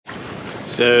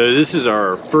So this is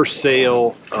our first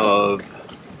sail of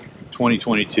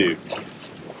 2022.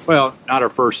 Well, not our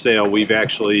first sail. We've had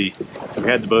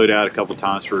the boat out a couple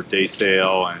times for a day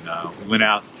sail, and we went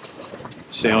out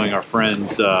sailing our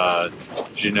friend's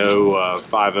Jeanneau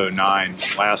 509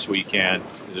 last weekend.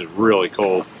 It was really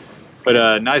cold,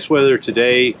 but nice weather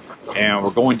today, and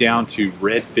we're going down to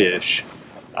Redfish,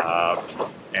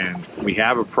 and we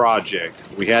have a project.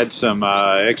 We had some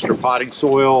extra potting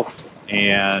soil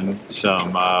and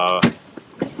some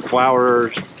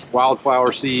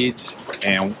wildflower seeds,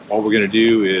 and what we're going to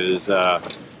do is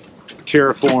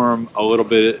terraform a little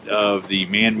bit of the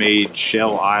man-made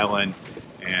shell island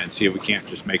and see if we can't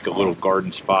just make a little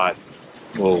garden spot.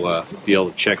 We'll be able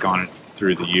to check on it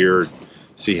through the year and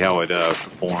see how it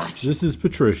performs. This is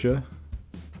Patricia,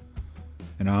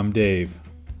 and I'm Dave.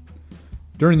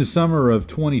 During the summer of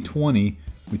 2020,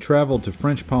 we traveled to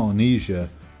French Polynesia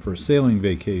for a sailing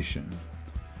vacation.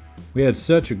 We had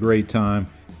such a great time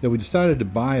that we decided to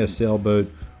buy a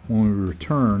sailboat when we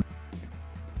returned.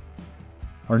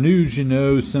 Our new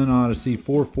Jeanneau Sun Odyssey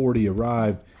 440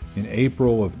 arrived in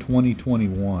April of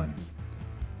 2021.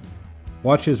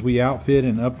 Watch as we outfit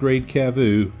and upgrade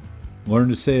Cavu, learn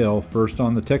to sail first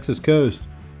on the Texas coast,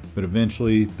 but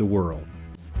eventually the world.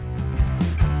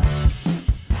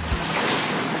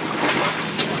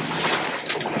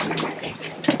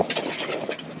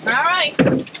 All right,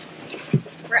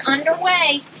 we're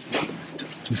underway.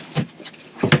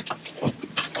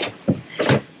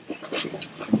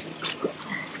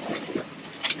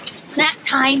 Snack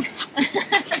time.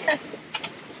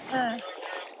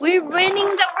 We're winning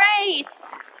the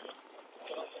race.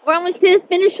 We're almost to the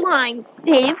finish line,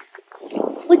 Dave.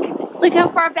 Look how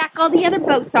far back all the other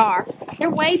boats are. They're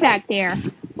way back there.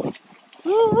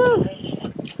 Woo-hoo.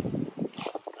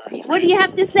 What do you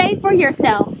have to say for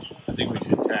yourself? I think we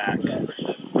should tack.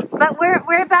 But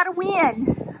we're about to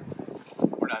win.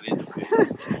 We're not into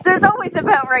this. There's always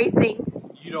about racing.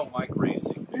 You don't like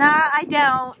racing? No, I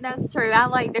don't. That's true. I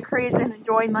like to cruise and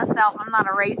enjoy myself. I'm not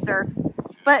a racer.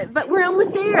 But we're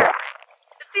almost there.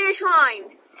 The finish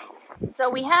line. So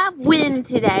we have wind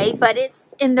today, but it's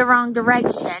in the wrong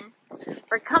direction.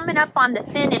 We're coming up on the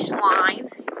finish line.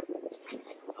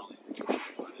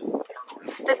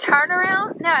 The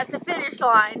turnaround? No, it's the finish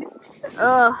line.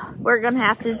 Ugh, we're gonna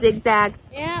have to zigzag.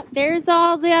 Yeah, there's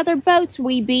all the other boats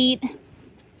we beat.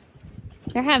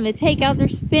 They're having to take out their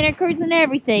spinnakers and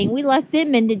everything. We left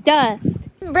them in the dust.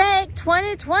 Break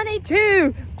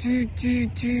 2022.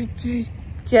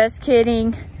 Just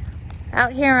kidding.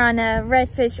 Out here on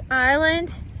Redfish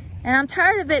Island. And I'm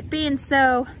tired of it being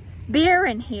so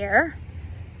barren here.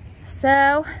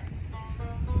 So,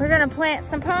 we're gonna plant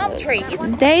some palm trees.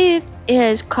 Dave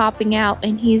is copping out,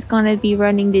 and he's gonna be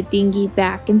running the dinghy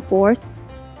back and forth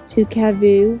to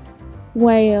Cavu,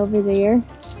 way over there,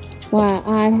 while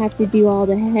I have to do all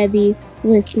the heavy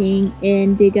lifting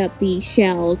and dig up the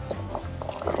shells.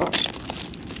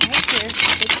 Right here,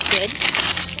 looks good.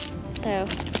 So,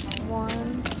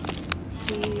 1,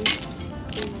 2,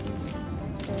 3,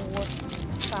 4,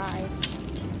 5,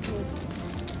 6,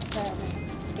 7,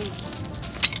 8.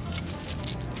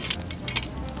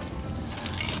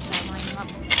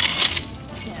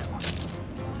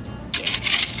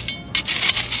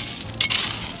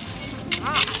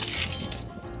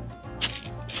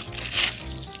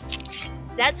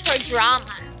 That's for drama.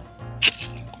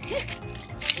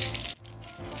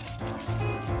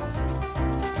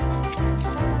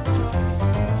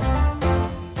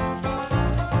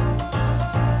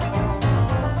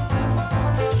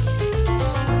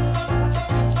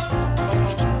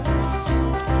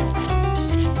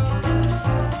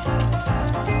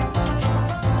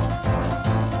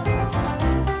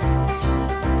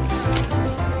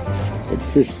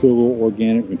 Patricia put a little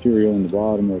organic material in the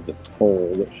bottom of the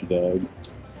hole that she dug.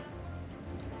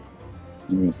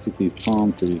 I'm going to stick these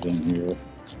palm trees in here.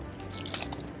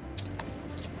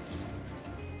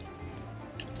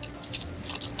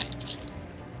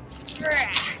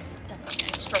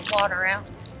 Extra water out.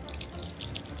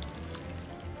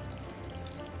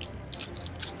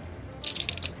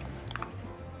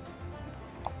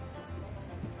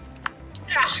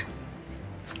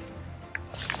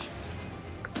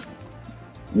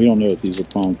 We don't know if these are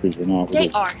palm trees or not. They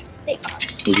are.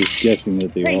 We're just guessing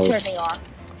that they are. Pretty sure they are.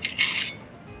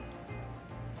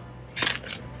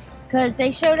 Because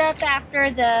they showed up after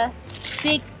the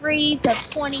big freeze of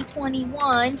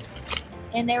 2021,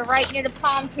 and they're right near the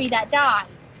palm tree that died.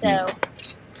 So,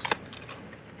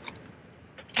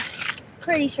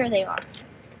 pretty sure they are.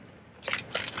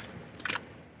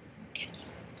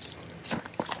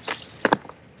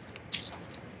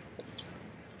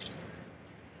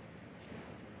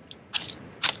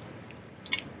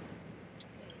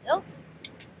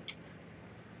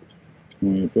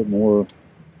 When you put more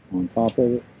on top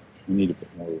of it, we need to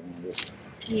put more around it.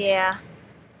 Yeah,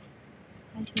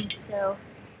 I think so.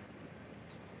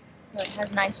 So it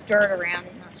has nice dirt around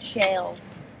it, not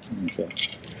shells. Okay.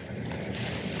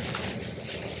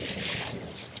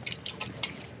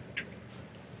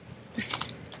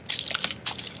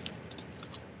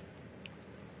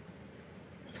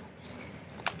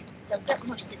 Soaked up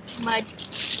most of its mud.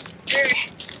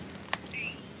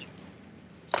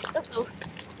 Uh-oh.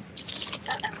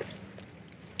 Uh-oh.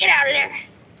 Get out of there.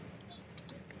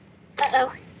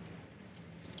 Uh-oh.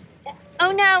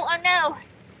 Oh no, oh no.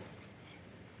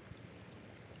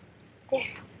 There.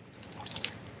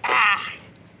 Ah,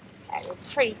 that is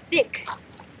pretty thick.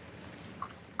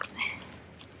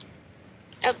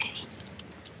 Okay.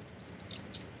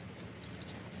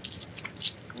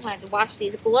 I'm gonna have to wash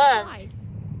these gloves.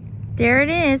 There it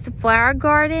is, the flower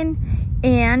garden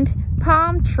and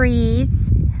palm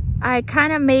trees. I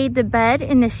kind of made the bed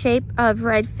in the shape of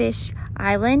Redfish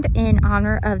Island in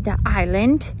honor of the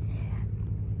island.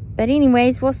 But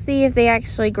anyways, we'll see if they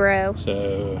actually grow.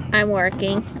 So I'm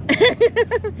working.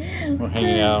 we're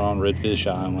hanging out on Redfish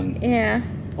Island. Yeah.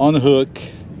 On the hook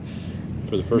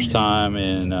for the first time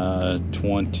in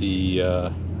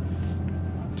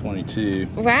 2022.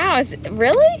 Wow, is it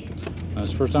really?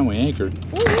 That's the first time we anchored.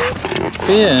 Mm-hmm.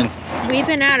 Finn. We've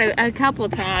been out a couple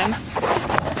times.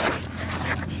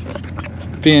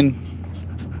 Finn,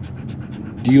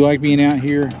 do you like being out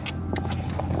here?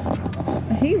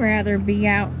 He'd rather be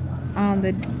out on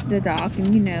the dock,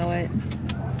 and you know it.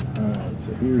 Alright,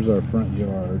 so here's our front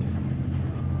yard.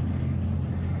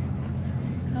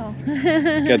 Oh.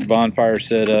 Got the bonfire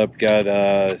set up, got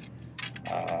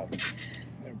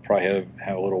probably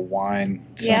have a little wine,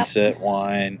 sunset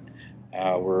wine.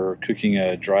 We're cooking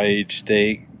a dry-aged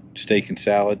steak and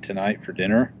salad tonight for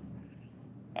dinner.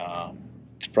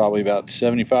 It's probably about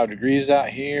 75 degrees out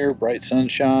here, bright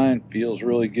sunshine, feels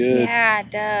really good. Yeah, it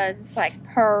does. It's like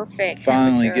perfect.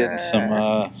 Finally getting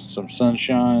some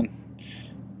sunshine,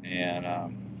 and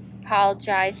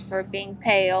apologize for being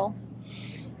pale.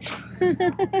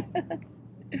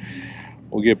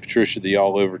 we'll get Patricia the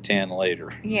all-over tan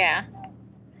later. Yeah.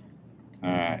 All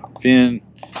right, Finn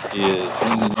is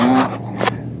hanging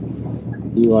out.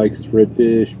 He likes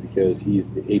redfish because he's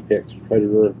the apex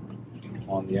predator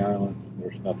on the island.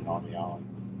 There's nothing on the island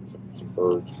except for some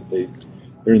birds, but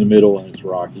they're in the middle and it's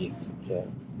rocky. So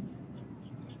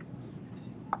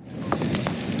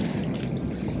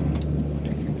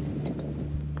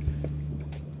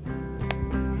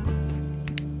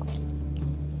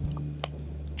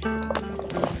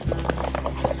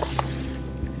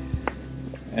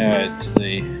it's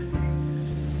the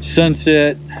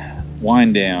sunset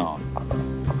wind down.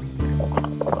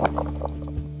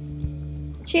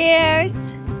 Cheers.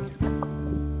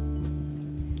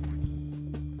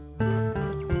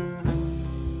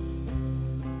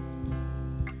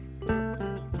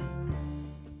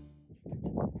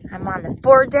 I'm on the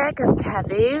foredeck of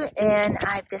Cavoo, and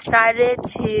I've decided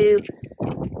to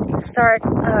start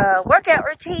a workout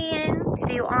routine to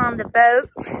do on the boat.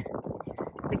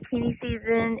 Bikini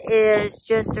season is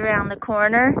just around the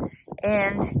corner,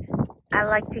 and I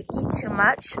like to eat too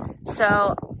much,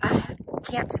 so I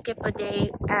can't skip a day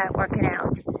at working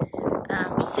out.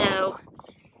 So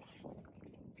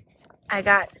I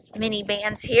got mini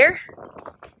bands here.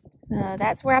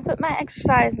 That's where I put my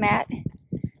exercise mat.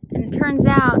 And it turns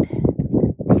out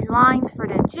these lines for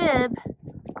the jib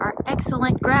are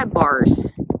excellent grab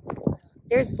bars.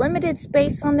 There's limited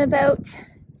space on the boat,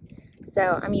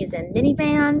 so I'm using mini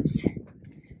bands,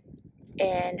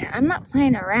 and I'm not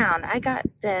playing around. I got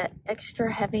the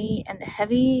extra heavy and the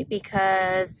heavy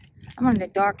because I'm on the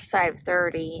dark side of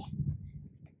 30,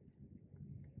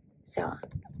 so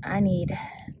I need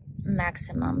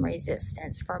maximum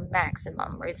resistance for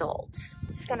maximum results.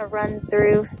 Just gonna run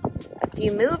through a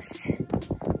few moves,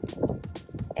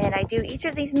 and I do each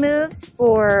of these moves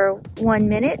for 1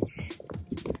 minute.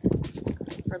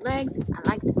 For legs, I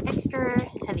like the extra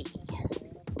heavy.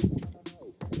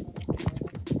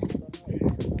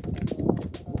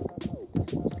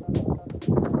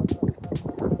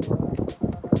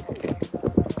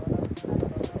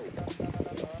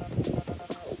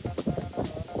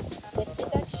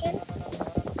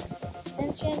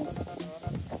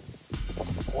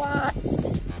 Squats,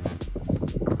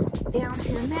 down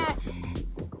to the mat,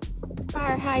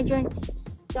 fire hydrants,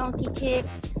 donkey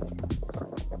kicks,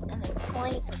 and then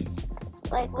plank,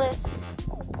 leg lifts,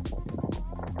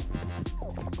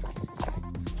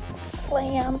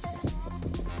 clams,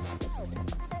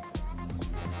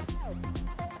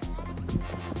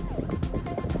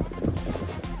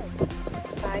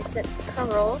 bicep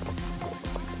curls,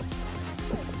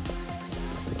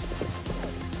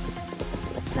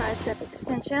 tricep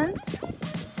extensions.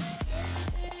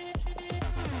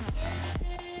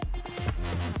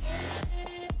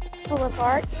 Pull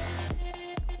aparts.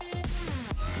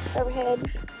 Overhead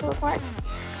pull apart.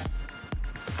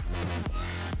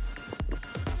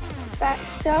 Back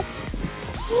stuff.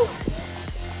 Whew.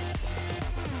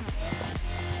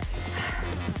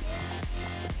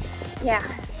 Yeah,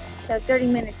 so 30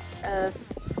 minutes of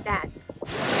that.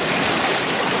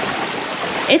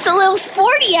 It's a little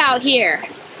sporty out here.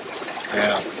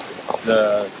 Yeah,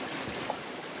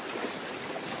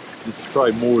 this is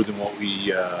probably more than what we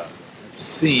have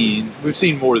seen. We've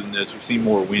seen more than this. We've seen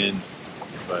more wind,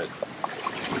 but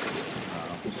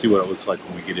we'll see what it looks like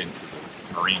when we get into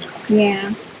the marina.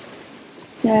 Yeah.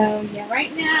 So, yeah,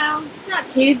 right now, it's not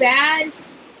too bad.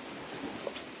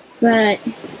 But,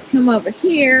 come over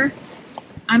here,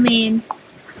 I mean,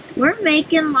 we're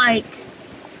making like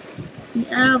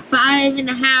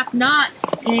 5.5 knots,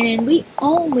 and we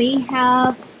only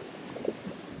have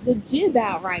the jib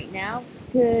out right now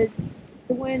because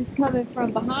the wind's coming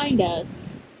from behind us.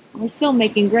 We're still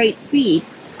making great speed.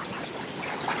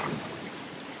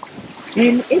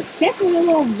 And it's definitely a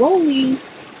little rolly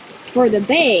for the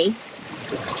bay.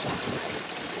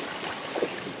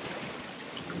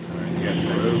 Yes,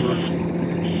 we're over.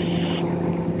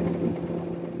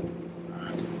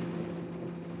 Alright.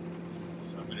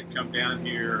 So I'm going to come down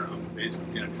here. I'm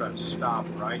basically going to try to stop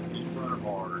right in front of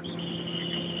ours.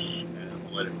 And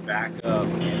we'll let it back up,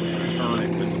 turn it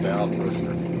with the bow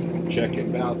thruster. Check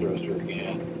it, bow thruster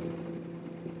again.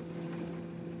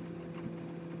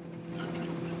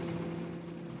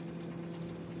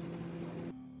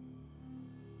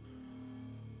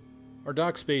 Our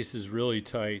dock space is really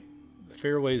tight. The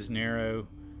fairway is narrow,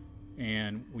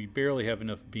 and we barely have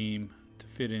enough beam to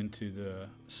fit into the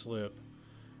slip.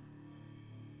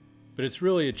 But it's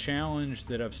really a challenge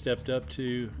that I've stepped up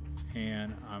to,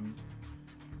 and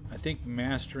I think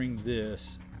mastering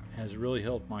this has really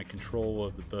helped my control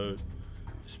of the boat,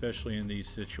 especially in these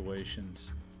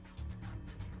situations.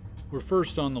 We're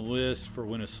first on the list for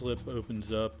when a slip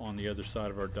opens up on the other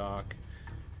side of our dock.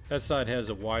 That side has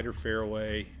a wider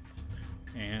fairway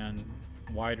and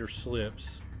wider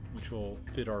slips, which will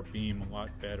fit our beam a lot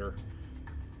better.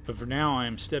 But for now, I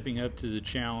am stepping up to the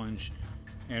challenge,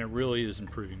 and it really is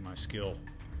improving my skill.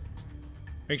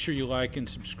 Make sure you like and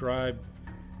subscribe,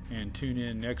 and tune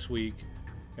in next week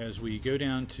as we go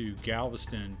down to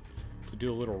Galveston to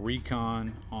do a little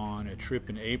recon on a trip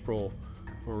in April,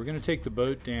 where we're going to take the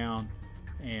boat down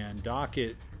and dock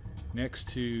it next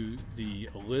to the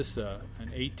Elissa,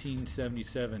 an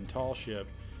 1877 tall ship,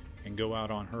 and go out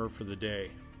on her for the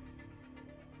day.